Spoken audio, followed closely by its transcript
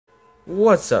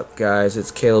What's up, guys?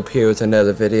 It's Caleb here with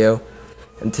another video,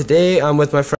 and today I'm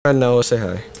with my friend Noah. Say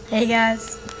hi. Hey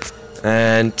guys.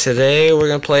 And today we're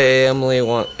gonna play Emily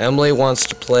Wants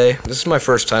to Play. This is my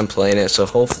first time playing it, so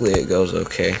hopefully it goes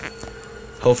okay.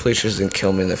 Hopefully she doesn't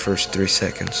kill me in the first 3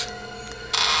 seconds.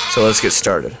 So let's get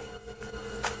started.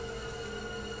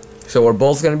 So we're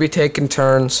both gonna be taking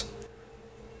turns.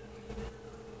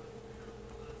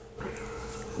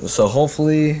 So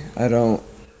hopefully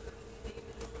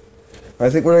I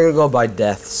think we're gonna go by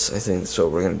deaths. I think that's what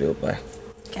we're gonna do it by.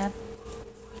 Okay.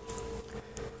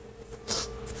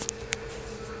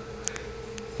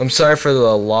 I'm sorry for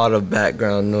the lot of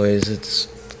background noise.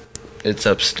 It's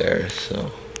upstairs,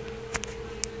 so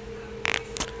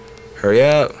hurry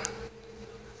up.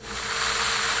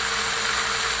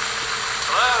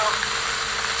 Hello?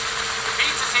 The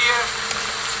pizza's here.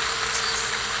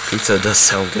 Pizza does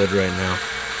sound good right now.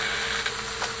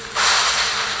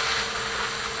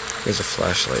 Here's a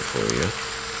flashlight for you.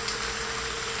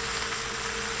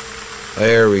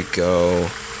 There we go.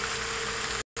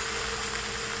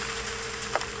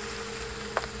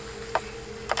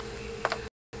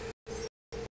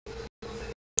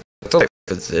 What's the light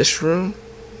for this room?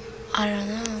 I don't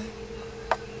know.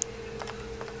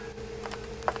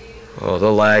 Oh,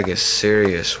 the lag is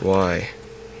serious. Why?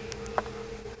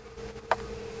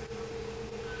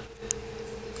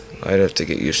 I'd have to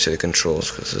get used to the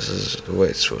controls because this is the way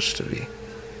it's supposed to be.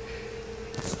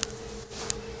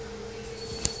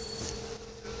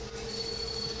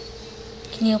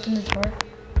 Can you open the door?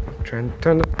 Turn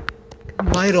the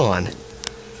light on.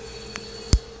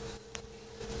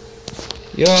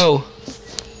 Yo.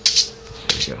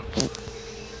 There you go.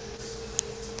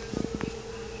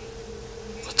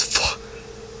 What the fuck?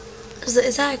 Is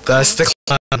that a clown? That's the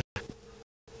clown.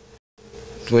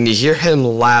 When you hear him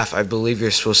laugh, I believe you're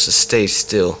supposed to stay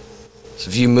still. So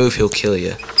if you move, he'll kill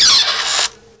you.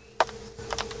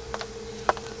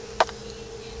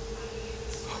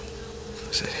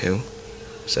 Is that him?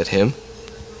 Is that him?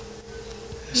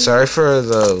 Sorry for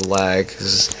the lag.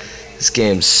 This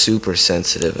game's super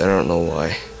sensitive. I don't know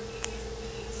why.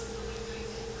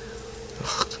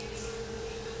 Ugh.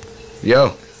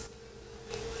 Yo.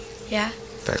 Yeah?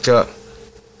 Back up.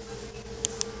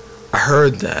 I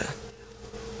heard that.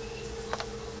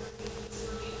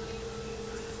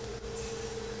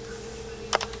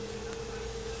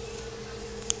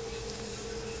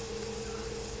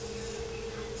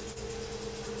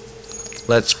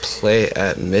 Let's play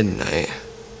at midnight.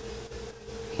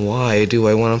 Why do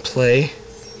I want to play?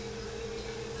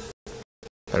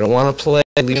 I don't want to play.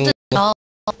 Where's the doll?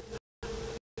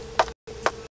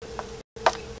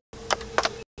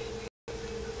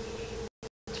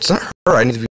 It's not her I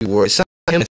need to be worried. It's not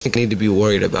him I think I need to be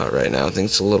worried about right now. I think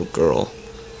it's a little girl.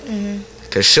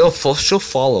 Cause she'll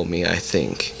follow me, I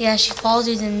think. Yeah, she follows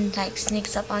you and like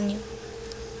sneaks up on you.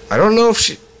 I don't know if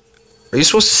she... Are you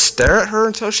supposed to stare at her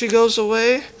until she goes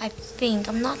away? I think.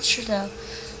 I'm not sure though.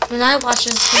 When I watch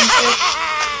this game,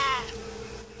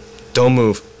 Don't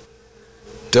move.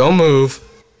 Don't move.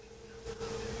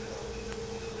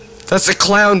 That's a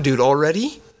clown dude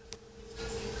already?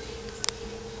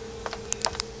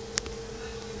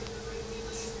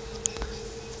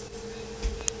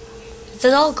 is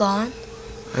it all gone?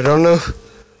 I don't know.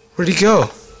 Where'd he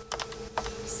go?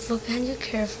 Just look behind you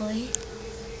carefully.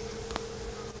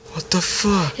 What the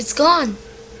fuck? It's gone.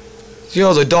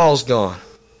 Yo, the doll's gone.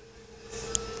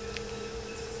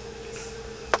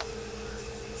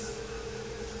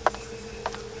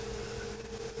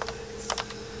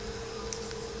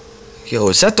 Yo,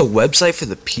 is that the website for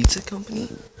the pizza company?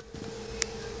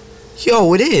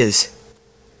 Yo, it is.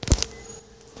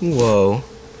 Whoa.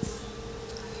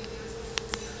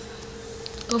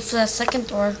 Go for that second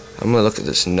door. I'm gonna look at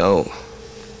this note.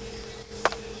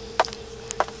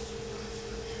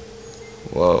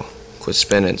 Whoa, quit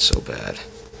spinning so bad.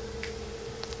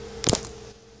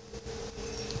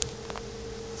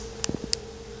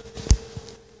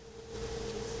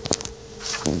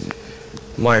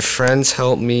 My friends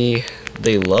help me,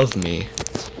 they love me.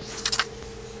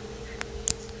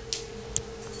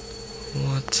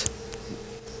 What?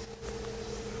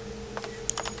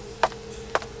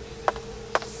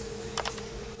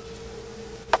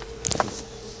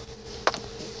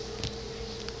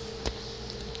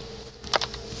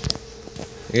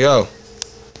 Yo,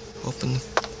 open the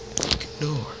fucking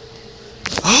door.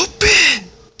 Open!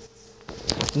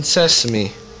 Open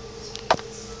sesame.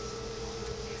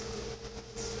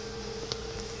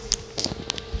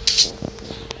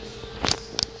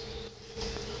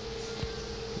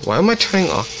 Why am I turning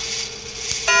off?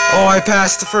 Oh, I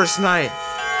passed the first night.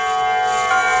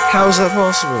 How is that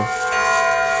possible?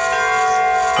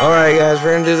 Alright guys,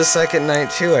 we're gonna do the second night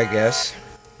too, I guess.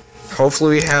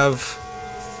 Hopefully we have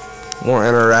more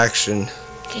interaction.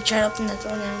 Okay, try to open that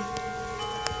door now.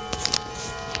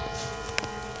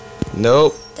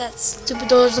 Nope. That stupid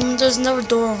door. There's another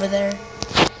door over there.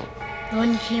 The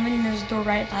one you came in, there's a door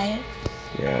right by it.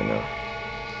 Yeah, I know.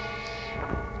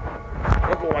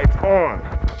 Put the lights on.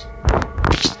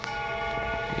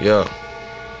 Yo.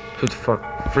 Who the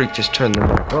fuck freak just turned them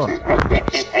back on?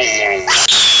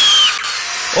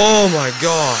 Oh my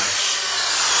gosh.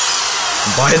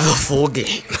 Buy the full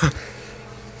game.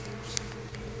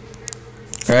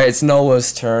 Alright, it's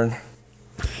Noah's turn.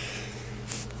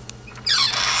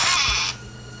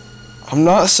 I'm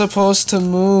not supposed to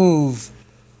move.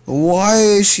 Why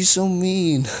is she so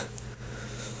mean?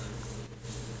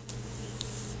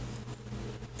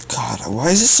 God, why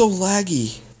is it so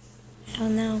laggy? I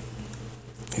don't know.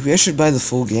 Maybe I should buy the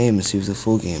full game and see if the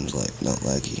full game's like not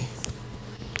laggy.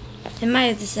 It might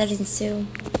have the settings too.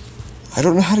 I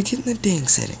don't know how to get in the dang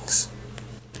settings.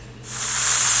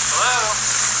 Hello?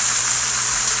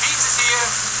 Pizza's here.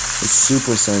 It's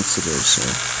super sensitive, so.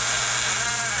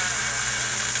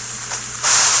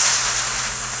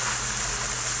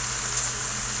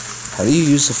 How do you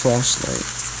use the flashlight?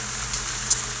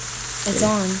 It's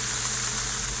on.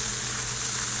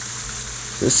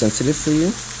 Is it sensitive for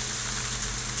you?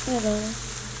 I don't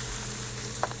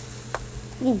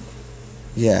know. Ooh.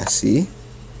 Yeah, see?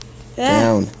 Ah,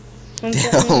 Down. I'm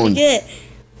Down. trying to get.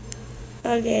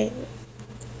 Okay.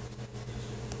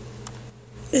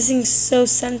 This thing's so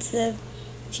sensitive.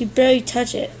 If you barely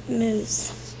touch it, it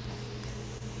moves.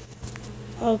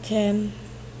 Okay.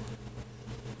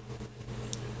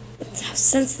 How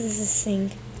sensitive is this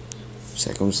thing?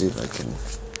 So let me see if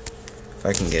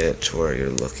I can get it to where you're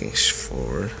looking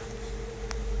forward.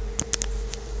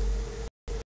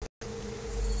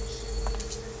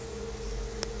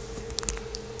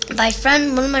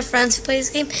 One of my friends who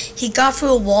plays this game, he got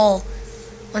through a wall.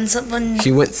 When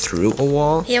He went through a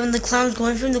wall? yeah, when the clown was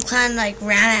going through, the clown like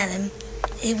ran at him.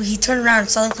 He turned around and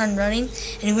saw the clown running,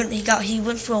 and he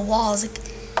went through a wall. I was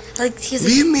like he was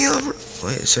like, Leave me over.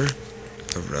 Wait, is there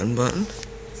a run button?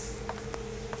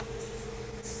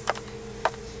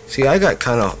 See, I got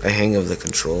kind of a hang of the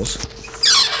controls.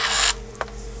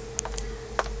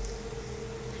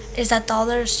 is that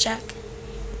 $? Check.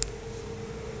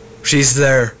 She's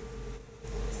there.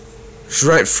 She's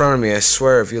right in front of me. I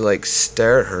swear, if you like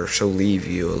stare at her, she'll leave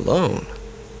you alone.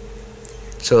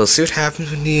 So let's see what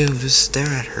happens when you just stare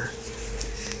at her.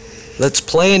 Let's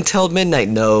play until midnight.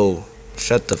 No.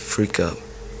 Shut the freak up.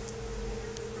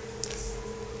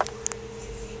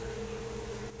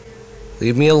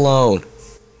 Leave me alone.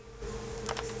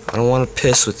 I don't want to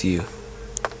piss with you.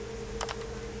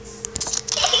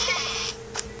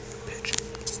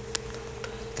 Bitch.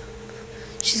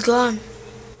 She's gone.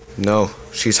 No,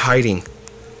 she's hiding.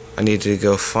 I need to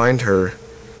go find her.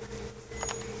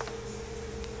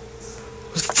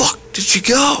 Where the fuck did she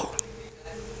go?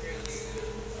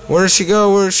 Where did she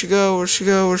go? Where did she go? Where did she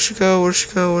go? Where did she go? Where did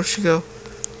she go? Where did she go?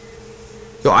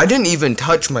 Yo, I didn't even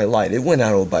touch my light. It went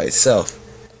out all by itself.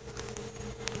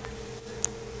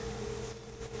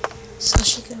 So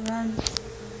she could run.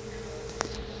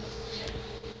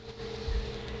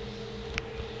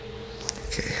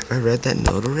 Okay, have I read that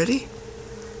note already?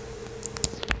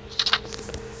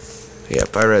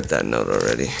 Yep, I read that note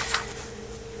already.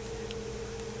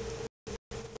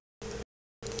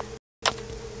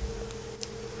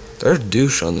 There's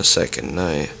douche on the second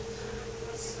night.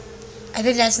 I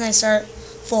think that's when I start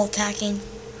full attacking.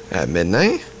 At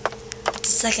midnight?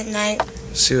 It's the second night.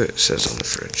 Let's see what it says on the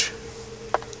fridge.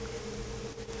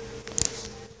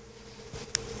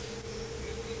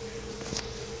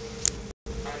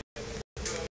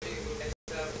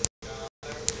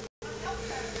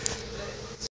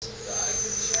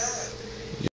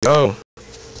 Yo.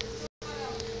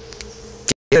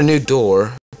 Get a new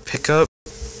door. Pick up.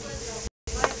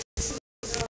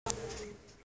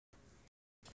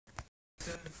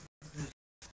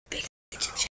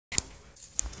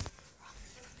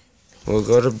 We'll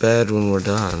go to bed when we're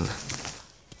done.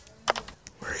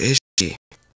 Where is she?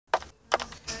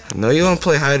 I know you want to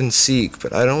play hide and seek,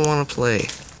 but I don't want to play.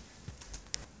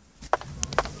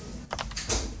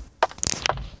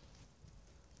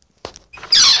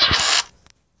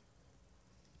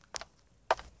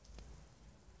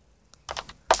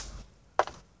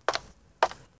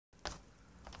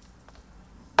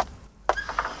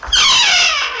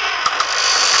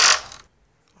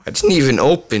 I didn't even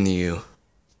open you.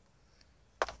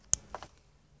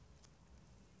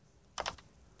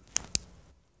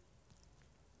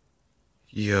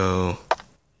 Yo.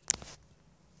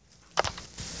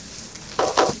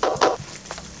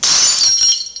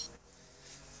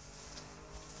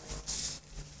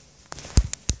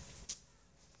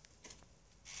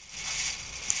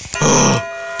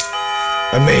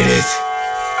 made it.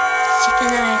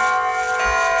 Good night.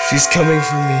 She's coming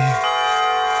for me.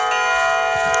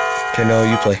 Okay, no,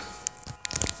 you play.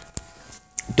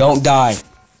 Don't die.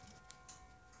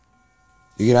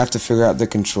 You're gonna have to figure out the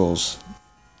controls.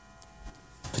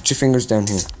 Put your fingers down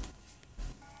here.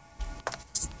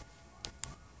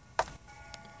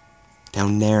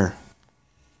 Down there.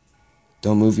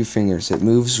 Don't move your fingers. It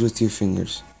moves with your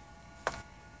fingers.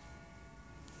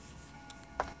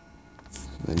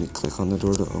 Then you click on the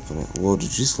door to open it. Whoa, did you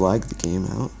just lag the game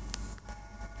out?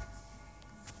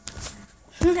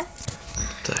 What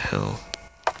the hell?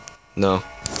 No.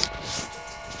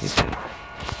 You didn't.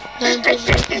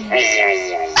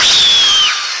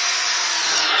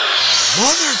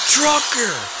 Mother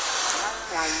trucker!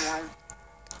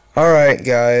 Alright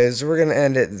guys, we're gonna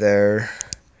end it there.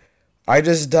 I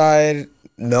just died,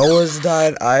 Noah's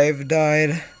died, I've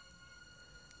died.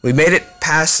 We made it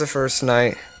past the first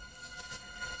night.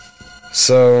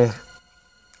 So,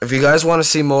 if you guys want to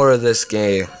see more of this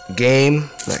game,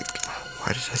 like, why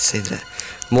did I say that?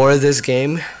 More of this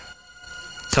game,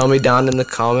 tell me down in the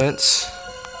comments.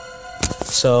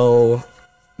 So,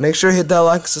 make sure to hit that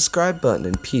like and subscribe button,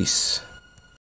 and peace.